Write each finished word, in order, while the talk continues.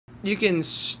You can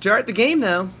start the game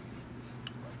though.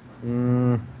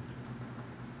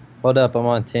 Hold up, I'm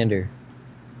on Tinder.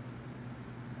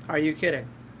 Are you kidding?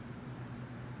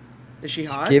 Is she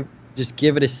hot? Just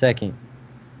give it a second.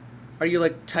 Are you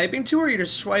like typing to her or are you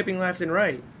just swiping left and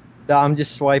right? No, I'm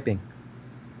just swiping.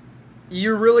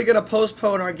 You're really gonna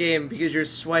postpone our game because you're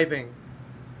swiping.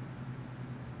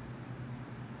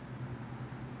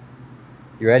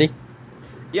 You ready?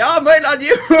 Yeah, I'm waiting on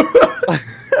you.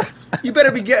 You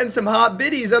better be getting some hot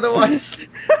biddies, otherwise.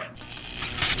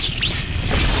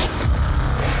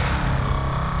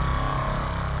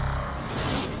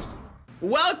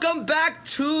 Welcome back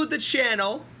to the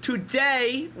channel.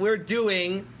 Today we're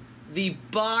doing the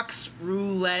box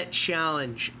roulette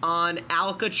challenge on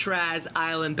Alcatraz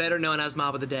Island, better known as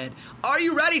Mob of the Dead. Are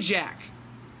you ready, Jack?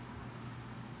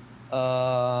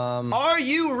 Are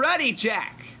you ready,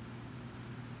 Jack?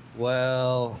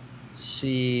 Well,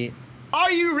 see. Are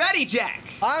you ready, Jack?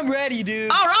 I'm ready, dude.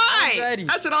 All right. I'm ready.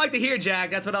 That's what I like to hear, Jack.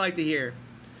 That's what I like to hear.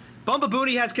 Bumba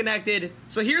Booty has connected.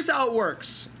 So here's how it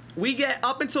works. We get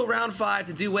up until round 5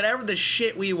 to do whatever the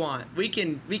shit we want. We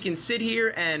can sit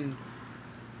here and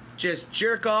just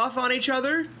jerk off on each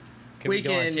other. Can we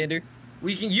go on Tinder?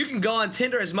 You can go on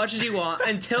Tinder as much as you want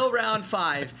until round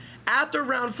 5. After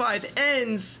round 5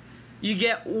 ends, you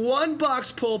get 1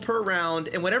 box pull per round,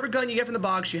 and whatever gun you get from the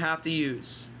box, you have to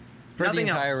use. For Nothing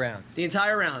the entire else. round. The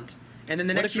entire round. And then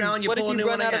the next round, you pull a new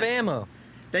one again. What if you run out of ammo?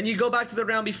 Then you go back to the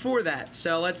round before that.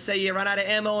 So let's say you run out of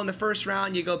ammo in the first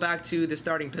round, you go back to the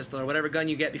starting pistol or whatever gun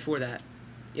you get before that.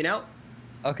 You know?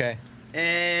 Okay.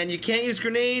 And you can't use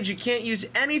grenades, you can't use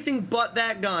anything but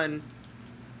that gun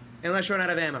unless you run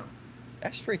out of ammo.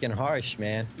 That's freaking harsh,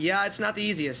 man. Yeah, it's not the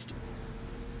easiest.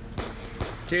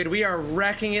 Dude, we are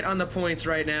wrecking it on the points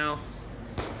right now.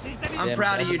 I'm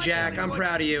proud of you, Jack. I'm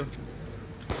proud of you.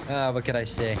 What could I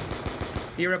say?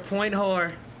 You're a point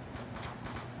whore.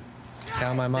 That's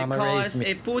how my mama They call raised us me.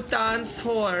 a putan's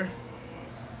whore.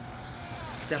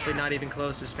 It's definitely not even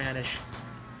close to Spanish.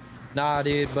 Nah,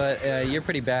 dude, but you're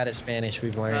pretty bad at Spanish.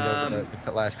 We've learned over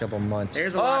the last couple months.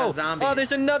 There's a lot of zombies. Oh,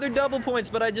 there's another double points,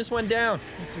 but I just went down.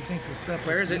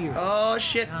 Where is it? Oh,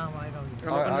 shit.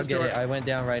 I'll get it. I went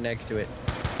down right next to it.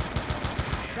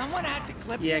 Someone had to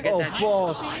clip. Yeah, get that.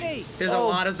 Balls. There's a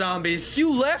lot of zombies.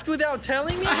 You left without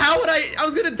telling me? How would I? I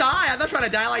was gonna die. I'm not trying to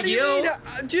die like What do you mean?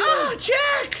 Dude. Ah,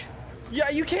 Jack! Yeah,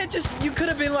 you can't just. You could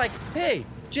have been like, hey,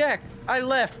 Jack, I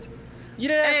left. You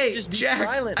didn't have to just be Jack,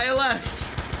 silent. I left.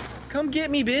 Come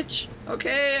get me, bitch.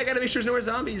 Okay, I gotta make sure there's no more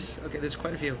zombies. Okay, there's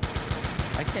quite a few.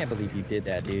 I can't believe you did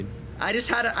that, dude. I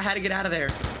had to get out of there.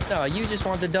 No, you just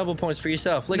want the double points for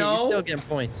yourself. Look at you, still getting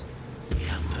points.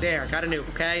 There, got a nuke,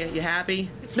 okay? You happy?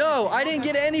 No, I didn't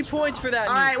get any points for that.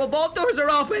 Alright, well, both doors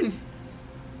are open.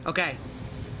 Okay.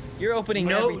 You're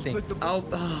opening everything.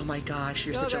 Oh my gosh,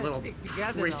 you're such a little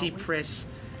prissy priss.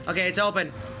 Okay, it's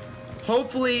open.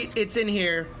 Hopefully, it's in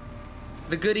here.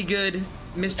 The goody good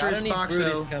Mistress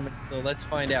Boxo. Coming, so let's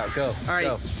find out. Go. Alright,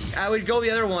 go. I would go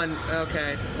the other one.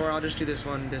 Okay, or I'll just do this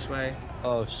one this way.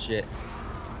 Oh, shit.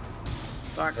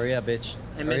 Fuck. Hurry up, bitch.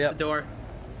 I missed the door.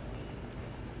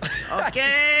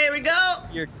 Okay, here we go.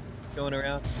 You're going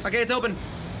around. Okay, it's open.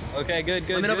 Okay, good.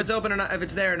 Let me know if it's open or not, if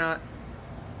it's there or not.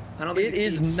 I don't think it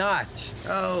is not.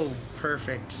 Oh,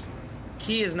 perfect.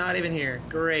 Key is not even here.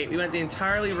 Great. We went the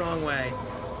entirely wrong way.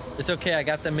 It's okay. I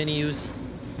got the mini Uzi.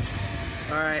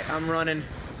 All right, I'm running.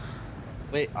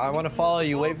 Wait, I want to follow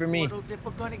you. Wait for me.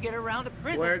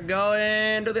 We're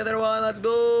going to the other one. Let's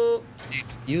go.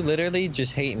 You literally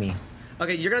just hate me.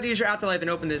 Okay, you're gonna have to use your afterlife and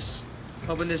open this.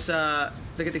 Open this.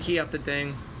 To get the key up the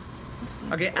thing.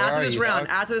 Okay, after this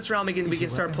round, we can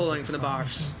start pulling from the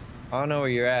box. I don't know where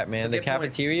you're at, man. So the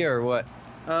cafeteria or what?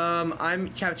 I'm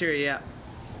cafeteria. Yeah.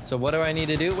 So what do I need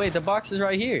to do? Wait, the box is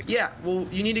right here. Yeah. Well,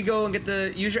 you need to go and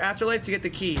use your afterlife to get the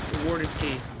key, the warden's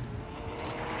key.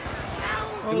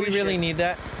 Do we really need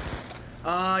that?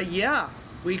 Yeah,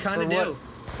 we kind of do.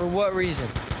 For what reason?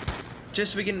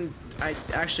 Just so we can. I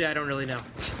don't really know.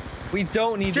 We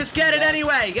don't need. Just get it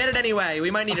anyway. Get it anyway.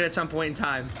 We might need it at some point in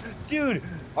time. Dude,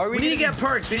 we need to get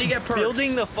perks. We need to get perks.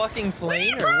 Building the fucking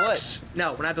plane or what?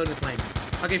 No, we're not building the plane.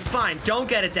 Okay, fine. Don't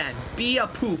get it then. Be a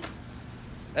poop.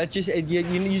 That just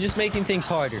you're just making things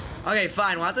harder. Okay,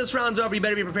 fine. Well, after this round's over, you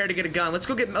better be prepared to get a gun. Let's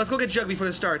go get Jug before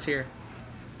this starts here.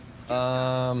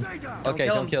 Okay,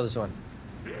 don't kill this one.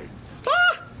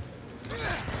 Ah!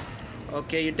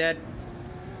 Okay, you're dead.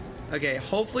 Okay,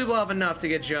 hopefully we'll have enough to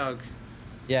get Jug.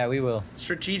 Yeah, we will.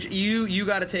 Strategic. You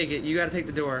gotta take it. You gotta take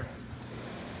the door.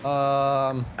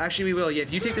 Actually, we will. Yeah,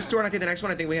 if you take this door and I take the next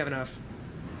one, I think we have enough.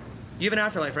 You have an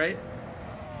afterlife, right?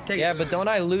 Take it. Yeah, but don't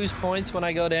I lose points when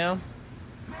I go down?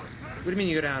 What do you mean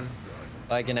you go down?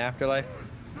 Like an afterlife?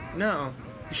 No.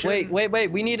 Wait.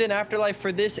 We need an afterlife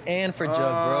for this and for Jug,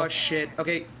 bro. Oh shit.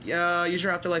 Okay. Use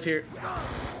your afterlife here.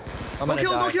 Don't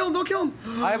kill him.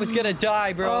 I was gonna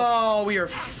die, bro. Oh, we are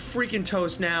freaking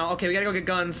toast now. Okay, we gotta go get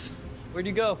guns. Where'd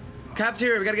you go?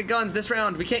 Cafeteria, we gotta get guns this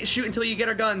round. We can't shoot until you get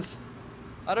our guns.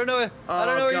 I don't know. I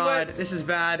don't know where you went. This is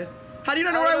bad. How do you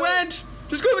not know where I went?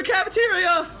 Just go to the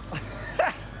cafeteria.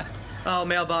 Oh,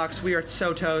 mailbox. We are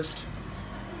so toast.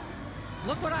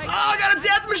 Look what I got a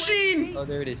death machine. Oh,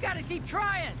 there it is. You gotta keep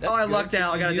trying. Oh, I lucked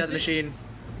out. I got a death machine.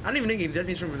 I don't even think you can death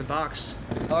machine from the box.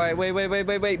 All right,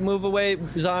 wait. Move away,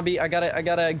 zombie. I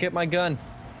gotta get my gun.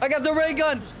 I got the ray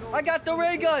gun.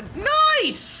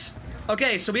 Nice.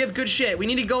 Okay, so we have good shit. We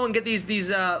need to go and get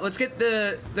these. Let's get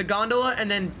the gondola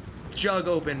and then Jug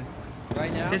open.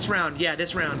 Right now? This round. Yeah,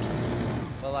 this round.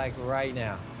 But like right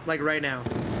now. Like right now.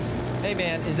 Hey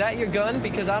man, is that your gun?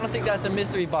 Because I don't think that's a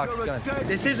mystery box gun.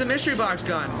 This is a mystery box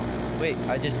gun. Wait,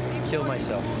 I just killed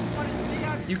myself.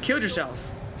 You killed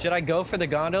yourself. Should I go for the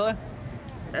gondola?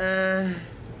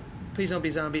 Please don't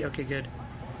be zombie. Okay, good.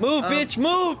 Move, bitch,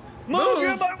 move! Move!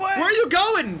 You're in my way! Where are you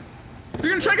going? You're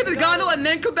gonna try to get to the gondola and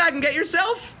then come back and get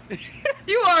yourself?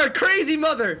 You are a crazy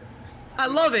mother. I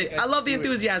love it. I love the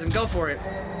enthusiasm. Go for it.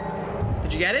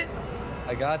 Did you get it?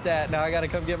 I got that. Now I gotta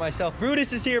come get myself.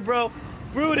 Brutus is here, bro.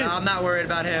 Brutus. No, I'm not worried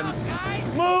about him.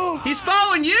 Move! He's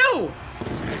following you! Oh,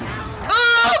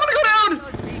 I'm gonna go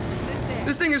down!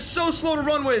 This thing is so slow to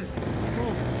run with.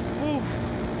 Move.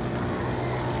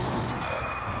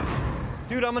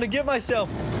 Dude, I'm gonna get myself.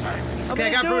 Okay,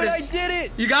 I got Brutus. I did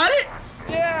it! You got it?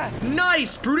 Yeah!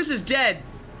 Nice! Brutus is dead.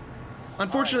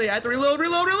 Unfortunately, I have to reload.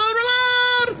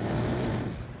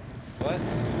 What?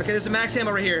 Okay, there's a max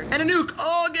ammo right here. And a nuke!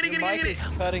 Oh, get it. It's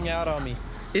cutting out on me.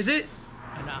 Is it?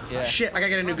 Yeah. Shit, I gotta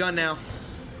get a new gun now.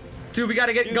 Dude, we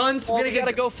gotta get guns. We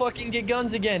gotta go fucking get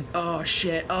guns again. Oh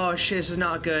shit, this is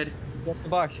not good. Get the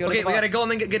box. Okay, we gotta go and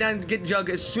then get down, get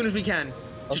Jug as soon as we can.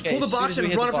 Just pull the box and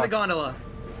run up to the gondola.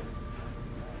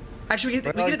 Actually, we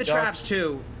can hit the traps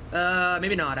too.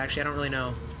 Maybe not, actually, I don't really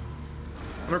know.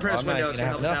 I'm gonna press this window, it's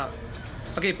gonna help us out.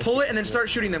 Okay, pull it and then start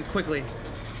shooting them quickly.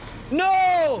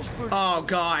 No! Oh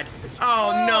god.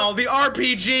 Oh no, the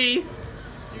RPG! Dude,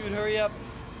 hurry up.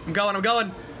 I'm going.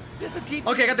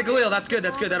 Okay, I got the Galil. That's good.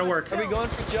 That'll work. Are we going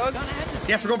for Jug?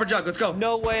 Yes, we're going for Jug. Let's go.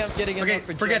 No way I'm getting enough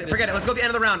for Jug. Forget it. Let's go to the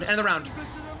end of the round.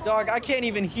 Dog, I can't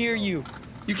even hear you.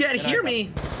 You can't hear me.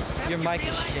 Your mic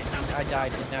is shit. I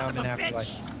died, and now I'm in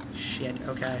afterlife. Shit,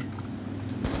 okay.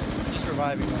 Just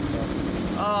reviving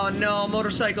myself. Oh no,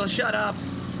 motorcycle, shut up.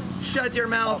 Shut your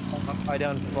mouth. I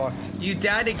done fucked. You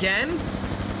died again?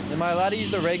 Am I allowed to use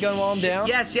the ray gun while I'm down?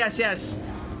 Yes.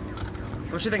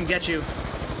 I'm sure they can get you.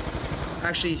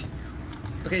 Actually,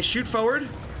 okay, shoot forward.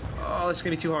 Oh, this is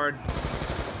gonna be too hard.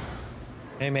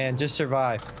 Hey man, just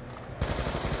survive.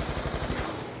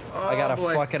 Oh, I got a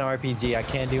boy. fucking RPG. I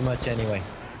can't do much anyway.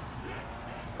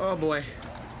 Oh boy.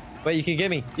 Wait, you can get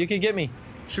me.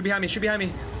 Shoot behind me.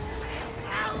 Shoot!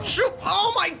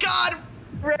 Oh my god!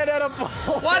 Ran out of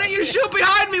bullets. Why don't you shoot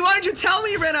behind me? Why didn't you tell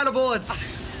me you ran out of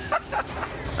bullets?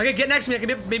 Okay, get next to me. I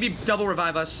can maybe double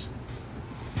revive us.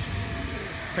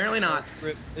 Apparently not.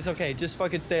 It's okay. Just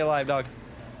fucking stay alive, dog.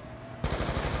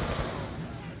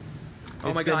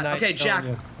 Oh my god. Okay, Jack.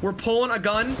 We're pulling a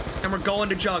gun and we're going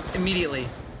to Jug immediately.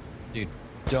 Dude,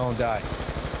 don't die.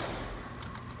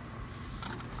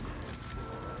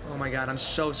 Oh my god, I'm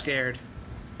so scared.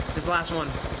 This last one.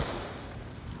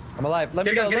 I'm alive. Let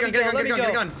me Get a go.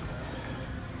 gun.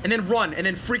 And then run, and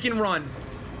then freaking run.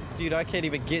 Dude, I can't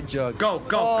even get Jug. Go.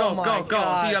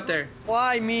 I'll see you up there.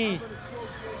 Why me?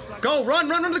 Go, run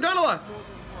to the gondola.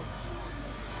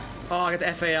 Oh, I got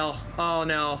the FAL. Oh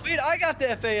no. Wait, I got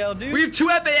the FAL, dude. We have 2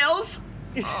 FALs?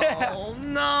 Yeah. Oh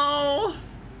no.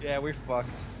 Yeah, we're fucked.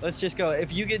 Let's just go.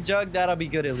 If you get Jug, that'll be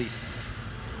good at least.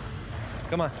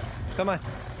 Come on.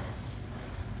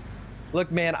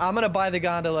 Look, man, I'm gonna buy the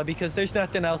gondola because there's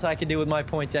nothing else I can do with my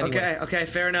points anyway. Okay,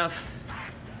 fair enough.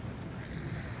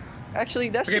 Actually,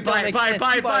 that's okay. Buy it.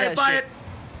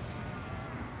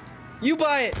 You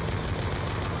buy it.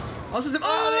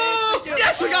 Oh,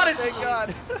 yes, we got it. Thank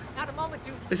God. Not a moment,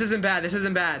 dude. This isn't bad.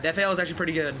 The FAL is actually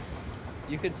pretty good.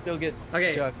 You could still get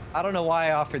okay. Jug. I don't know why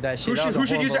I offered that shit. Who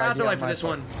should use their afterlife for this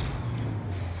one?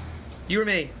 You or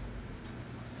me?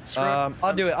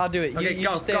 I'll do it. Okay,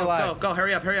 you stay alive. Go.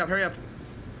 Hurry up.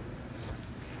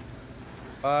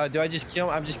 Do I just kill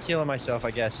him? I'm just killing myself,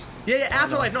 I guess. Yeah,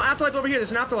 afterlife. No, afterlife over here.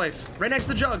 There's an afterlife. Right next to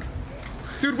the Jug.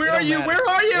 Dude, where are you? Matter. Where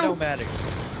are you? It don't matter.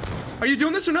 Are you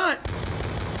doing this or not?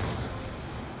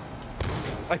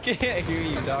 I can't hear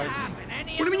you, dog. What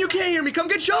do you mean you can't hear me? Come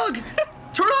get Jug!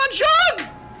 Turn on Jug!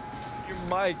 Your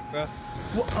mic, bro.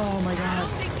 Oh my I god. don't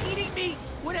think eating me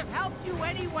would have helped you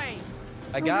anyway.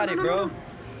 I got it, bro.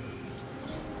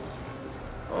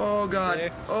 Oh god.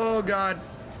 There. Oh god.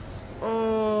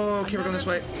 Oh, okay, we're going this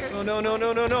way. Oh, no.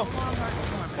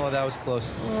 Oh, that was close.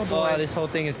 Oh, boy. Oh, this whole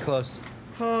thing is close.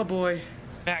 Oh boy.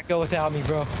 Matt, go without me,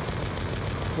 bro.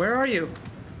 Where are you?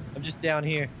 I'm just down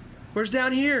here. Where's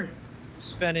down here?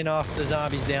 Just fending off the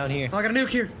zombies down here. Oh, I got a nuke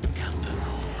here.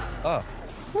 Oh.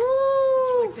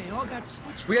 Woo! They all got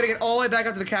switched. We gotta get all the way back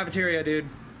up to the cafeteria, dude.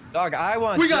 Dog, I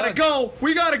want We gotta guns. go.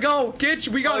 We gotta go.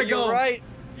 We gotta go. You're right.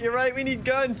 You're right. We need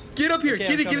guns. Get up here.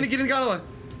 Okay, Get I'm in the gondola.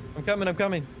 I'm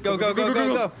coming.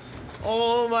 Go.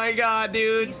 Oh my god,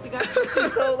 dude. We got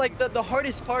So, like, the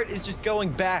hardest part is just going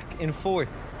back and forth.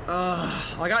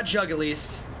 I got Jug at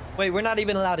least. Wait, we're not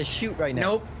even allowed to shoot right now.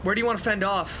 Nope. Where do you want to fend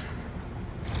off?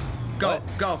 Go,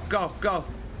 What? go.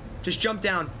 Just jump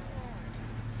down.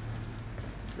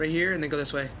 Right here, and then go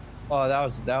this way. Oh, that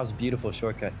was a beautiful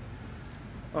shortcut.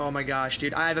 Oh my gosh,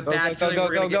 dude. I have a Go, bad go, feeling go,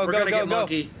 we're gonna go, get go.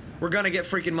 monkey. We're gonna get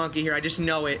freaking monkey here. I just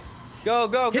know it. Go.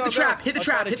 Hit the trap. Hit the I'll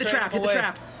trap. try to Hit the train trap. him Hit the away.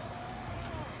 trap.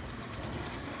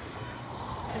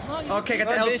 As long as Okay, you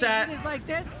got the keep LSAT. it like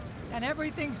this, and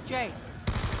everything's Jay.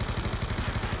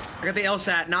 I got the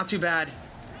LSAT. Not too bad.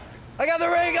 I got the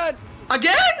ray gun.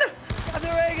 Again? Got the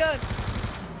ray gun.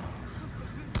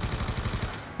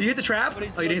 You hit the trap?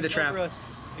 Nobody's Oh, you didn't hit the looking trap. over us.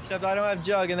 Except I don't have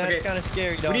Jug, and that's Okay. kind of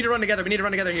scary, dog. We need to run together.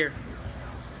 Here.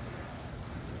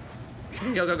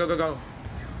 Go.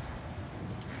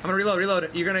 I'm gonna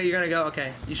reload. You're gonna go.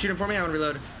 Okay. You shoot him for me. I'm gonna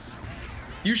reload.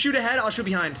 You shoot ahead. I'll shoot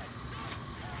behind.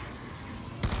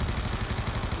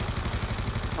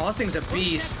 Oh, this thing's a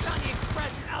beast. That's on the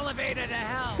express elevator to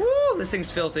hell. Woo, this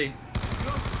thing's filthy.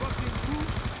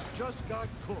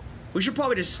 We should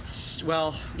probably just.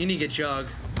 Well, you need to get Jug.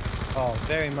 Oh,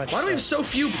 very much. Why do we have so. so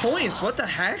few points? What the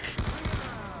heck?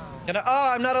 Oh,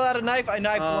 I'm not allowed to knife. I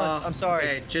knifed once. I'm sorry.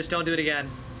 Okay, just don't do it again.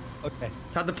 Okay.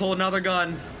 Time to pull another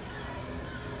gun.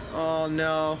 Oh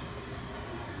no.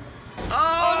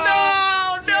 Oh no!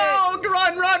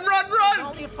 Run!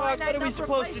 Only a Fuck, what finite are we number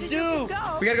supposed to places you do? can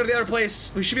go. We gotta go to the other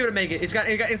place. We should be able to make it. It got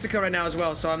instant kill right now as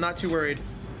well, so I'm not too worried.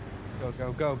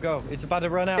 Go. It's about to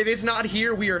run out. If it's not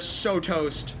here, we are so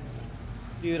toast.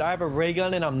 Dude, I have a ray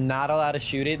gun and I'm not allowed to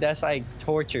shoot it. That's like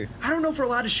torture. I don't know if we're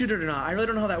allowed to shoot it or not. I really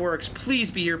don't know how that works.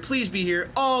 Please be here. Please be here.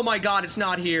 Oh my god, it's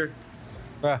not here.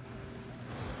 Bruh.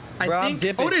 I Bro, I'm think.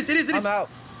 dipping. Oh, it is.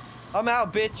 I'm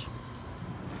out, bitch.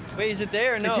 Wait, is it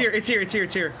there or no?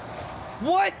 It's here.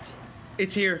 What?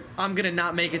 It's here. I'm gonna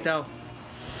not make it though.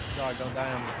 Dog, don't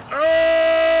die on me.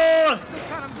 Oh!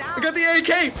 Cut 'em down. I got the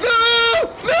AK. No!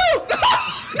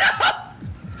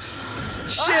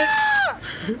 Shit. Ah!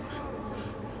 You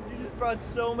just brought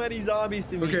so many zombies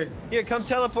to me. Okay. Here, come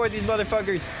teleport these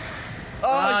motherfuckers.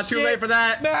 Oh, Too shit. late for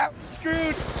that. Matt,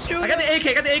 screwed. Shoot I got the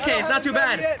him. AK. It's not too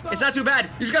bad. Yet. It's not too bad.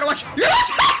 You just gotta watch.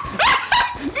 Yes!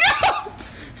 No!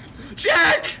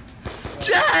 Jack!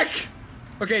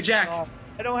 Okay, Jack. Oh,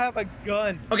 I don't have a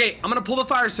gun. Okay, I'm gonna pull the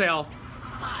fire sale.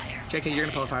 Fire. JK, you're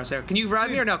gonna pull the fire sale. Can you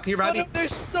ride me or no? Can you ride me?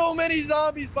 There's so many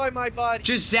zombies by my body.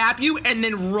 Just zap you and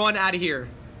then run out of here.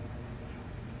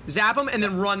 Zap them and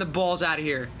then run the balls out of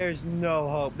here. There's no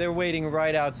hope. They're waiting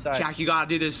right outside. Jack, you gotta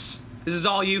do this. This is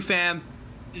all you, fam.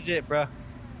 This is it, bro.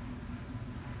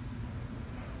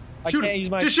 Shoot him.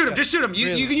 Just shoot him.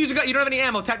 You can use a gun. You don't have any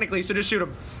ammo technically, so just shoot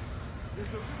him.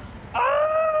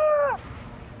 Ah!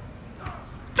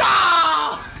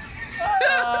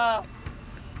 Ah!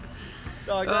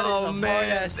 Dog, that Oh is a man,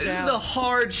 hard-ass this is a challenge.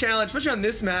 hard challenge, especially on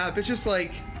this map. It's just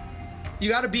like you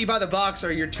gotta be by the box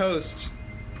or you're toast.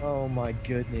 Oh my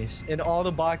goodness. And all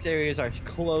the box areas are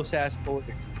close ass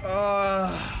border.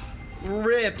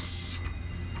 Rips.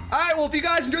 Alright, well, if you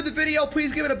guys enjoyed the video,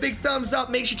 please give it a big thumbs up.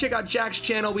 Make sure you check out Jack's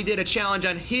channel. We did a challenge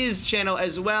on his channel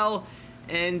as well.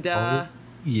 And,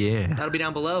 yeah. that'll be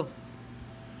down below.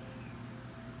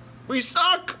 We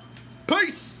suck!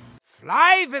 Peace!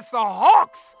 Fly with the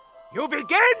hawks. You begin,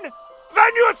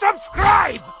 then you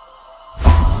subscribe.